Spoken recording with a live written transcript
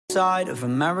side of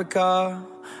America,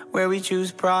 where we choose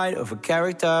pride over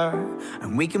character,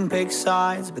 and we can pick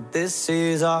sides, but this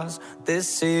is us,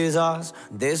 this is us,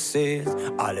 this is.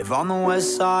 I live on the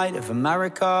west side of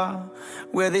America,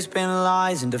 where they spin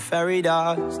lies into fairy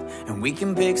dust, and we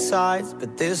can pick sides,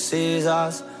 but this is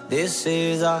us, this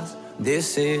is us,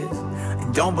 this is.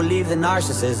 And don't believe the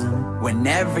narcissism, when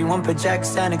everyone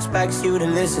projects and expects you to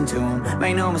listen to them.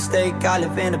 Make no mistake, I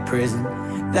live in a prison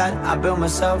that I built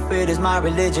myself, it is my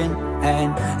religion.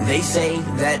 And they say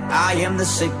that I am the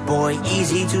sick boy,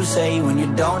 easy to say when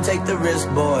you don't take the risk,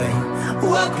 boy.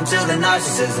 Welcome to the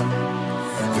narcissism,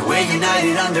 we're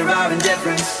united under our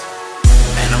indifference.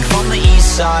 And I'm from the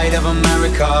east side of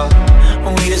America,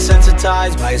 we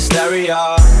desensitized by hysteria,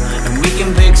 and we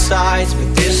can pick sides,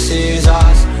 but this is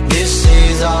us, this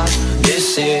is us,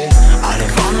 this is. I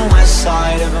live on the west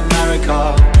side of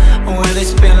America, where they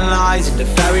spin lies into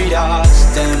fairy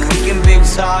dust, and we can pick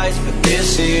sides, but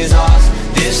this is us,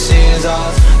 this is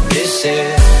us, this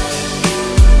is.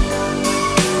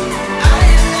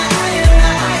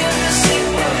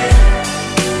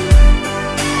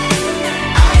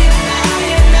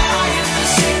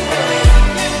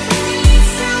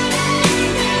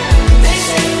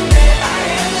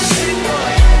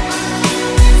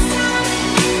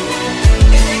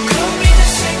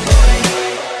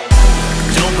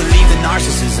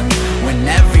 When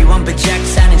everyone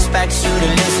projects and expects you to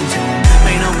listen to them.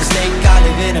 Make no mistake, I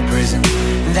live in a prison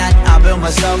that I built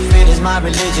myself, it is my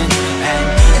religion. And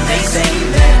they say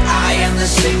that I am the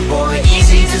sick boy,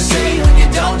 easy to say when you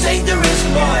don't take the risk,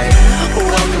 boy.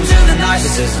 Welcome to the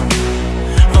narcissism,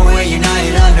 we're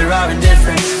united under our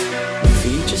indifference.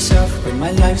 Feed yourself with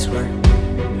my life's work.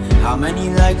 How many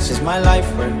likes is my life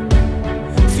worth?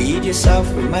 Feed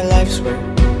yourself with my life's work.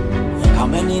 How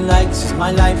many likes is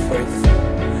my life worth?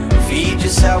 Feed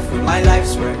yourself with my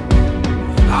life's work.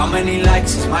 How many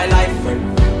likes is my life worth?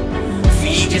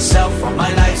 Feed yourself with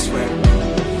my life's work.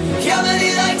 How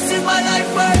many likes is my life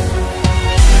worth?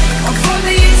 I'm from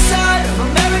the east side of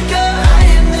America. I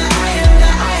am the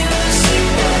sick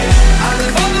boy. I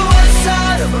live on the west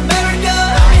side of America.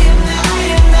 I am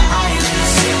the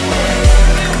sick boy.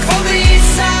 I'm from the east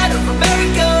side of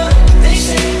America. They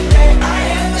say that I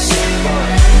am the sick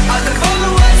boy. I live on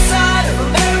the west side of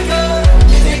America.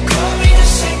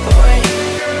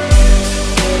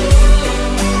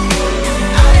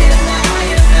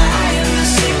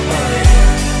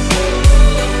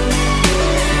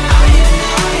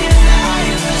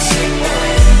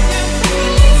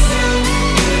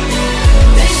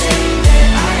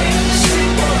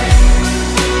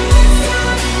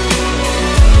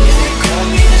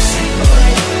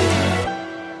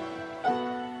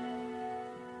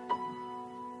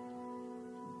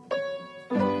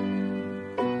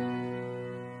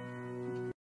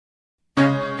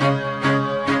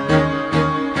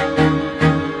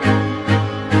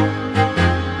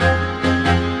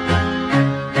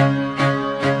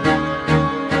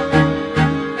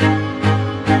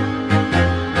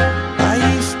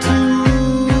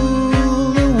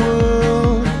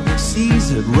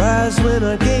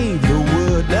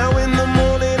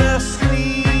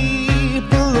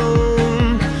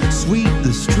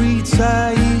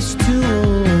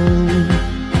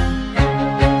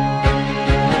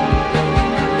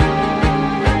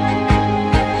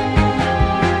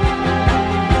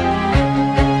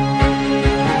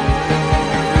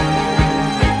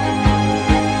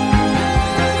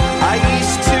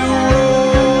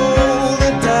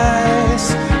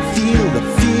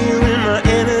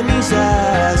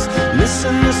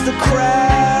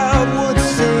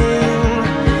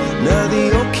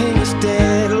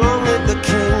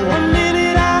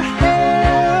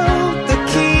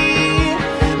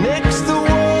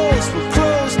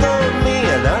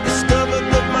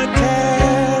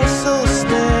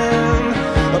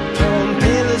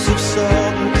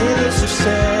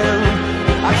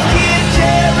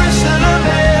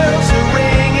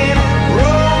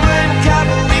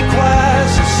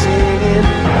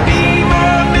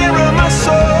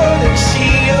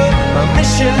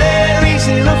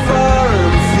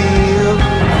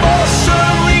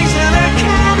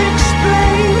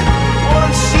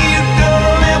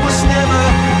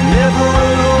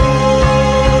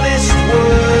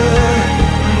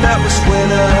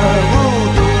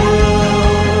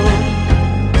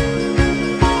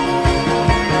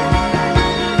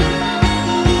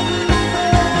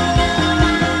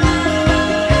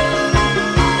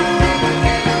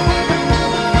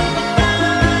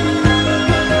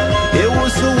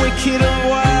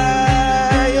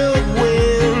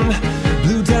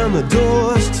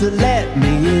 to let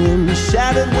me in.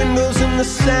 Shattered windows and the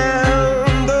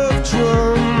sound of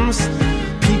drums.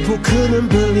 People couldn't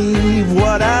believe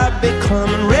what I'd become.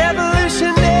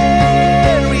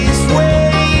 Revolutionaries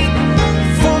wait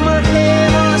for my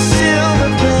head on a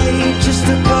silver plate, just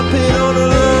a puppet on a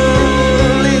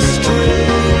lonely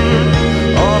string.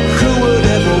 Oh, who would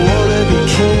ever wanna be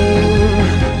king?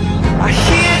 I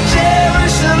hear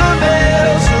Jerusalem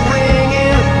bells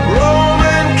ringing,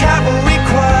 Roman cavalry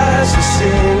choirs are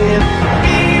singing.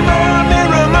 Be my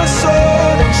mirror, my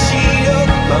sword and shield,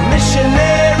 my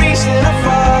missionaries in a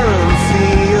foreign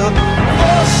field.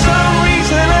 For some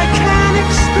reason I can't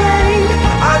explain,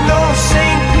 I know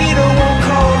St. Peter won't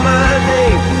call my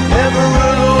name ever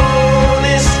alone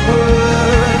this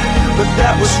world, but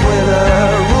that was when I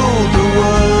ruled the world.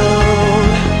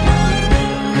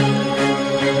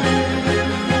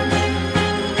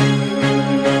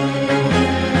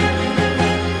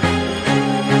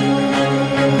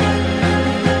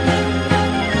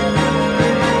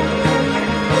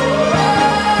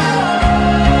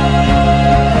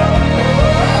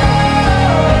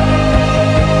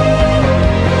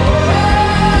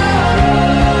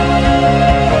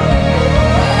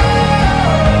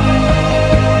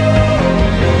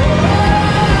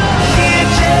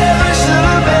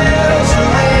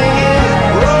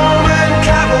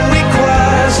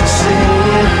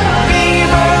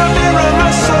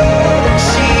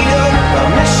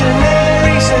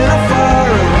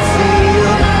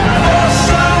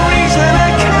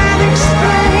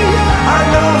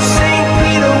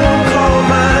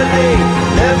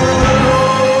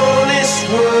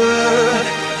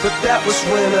 That was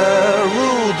when I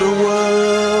ruled the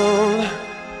world.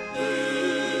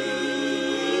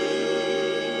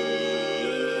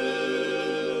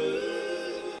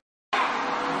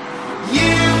 You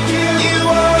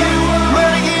are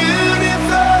my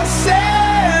universe,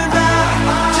 and I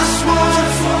just want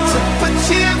to put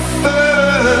you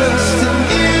first. And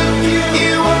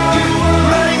you are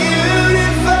my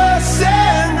universe,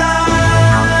 and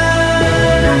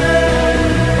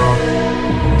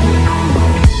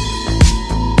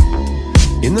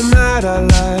in the night I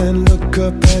lie and look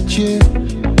up at you.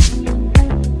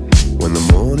 When the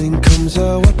morning comes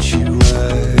I watch you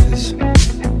rise.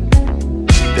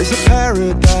 There's a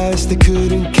paradise they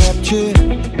couldn't capture,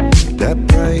 that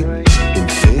bright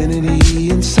infinity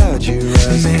inside your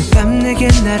eyes. 매일 밤 내게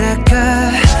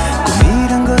날아가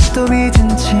꿈이란 것도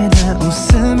잊은 채 나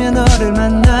웃으며 너를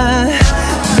만나.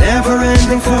 Never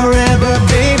ending forever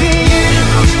baby.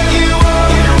 You are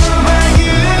my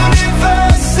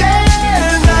universe,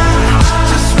 and I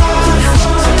just want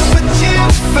to put you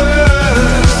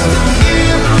first.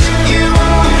 You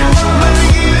are my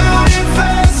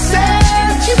universe,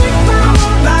 and you make my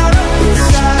world light up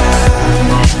inside.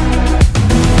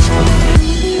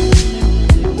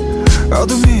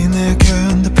 어둠이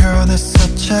내겐 더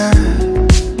변했었지.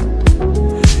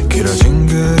 길어진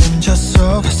그림자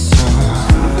속에서.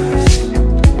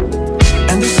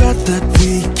 And they said that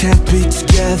we can't be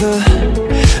together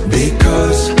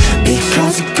because we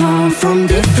come from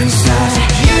different sides.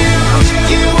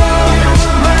 You are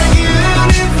my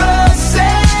universe,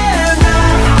 and I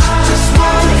just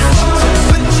want to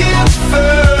put you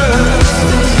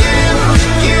first.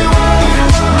 You are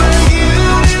my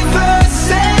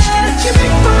universe, and you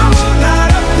make my world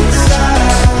light up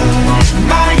inside.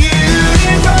 My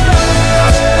universe,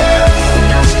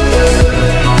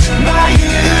 my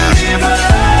universe,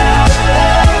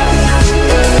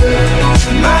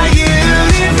 my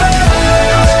universe.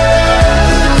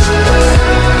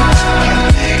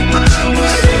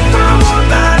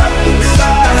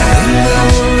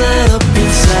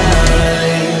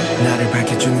 나를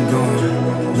밝혀주는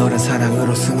건 너란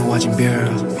사랑으로 수놓아진 별.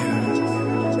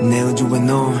 내 우주에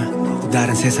넌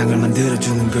다른 세상을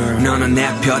만들어주는 girl. 너는 내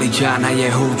별이자 나의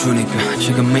호주니까.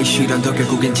 지금 이 시련도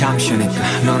결국엔 잠시니까.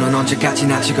 너는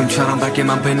언제까지나 지금처럼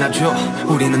밝게만 빛나줘.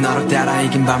 우리는 너를 따라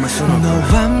이긴 밤을 수놓아.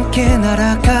 너와 함께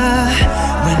날아가.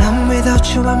 When I'm without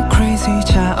you I'm crazy.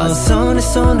 자 어서 내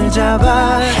손을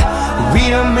잡아.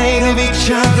 We are made of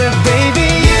each other baby.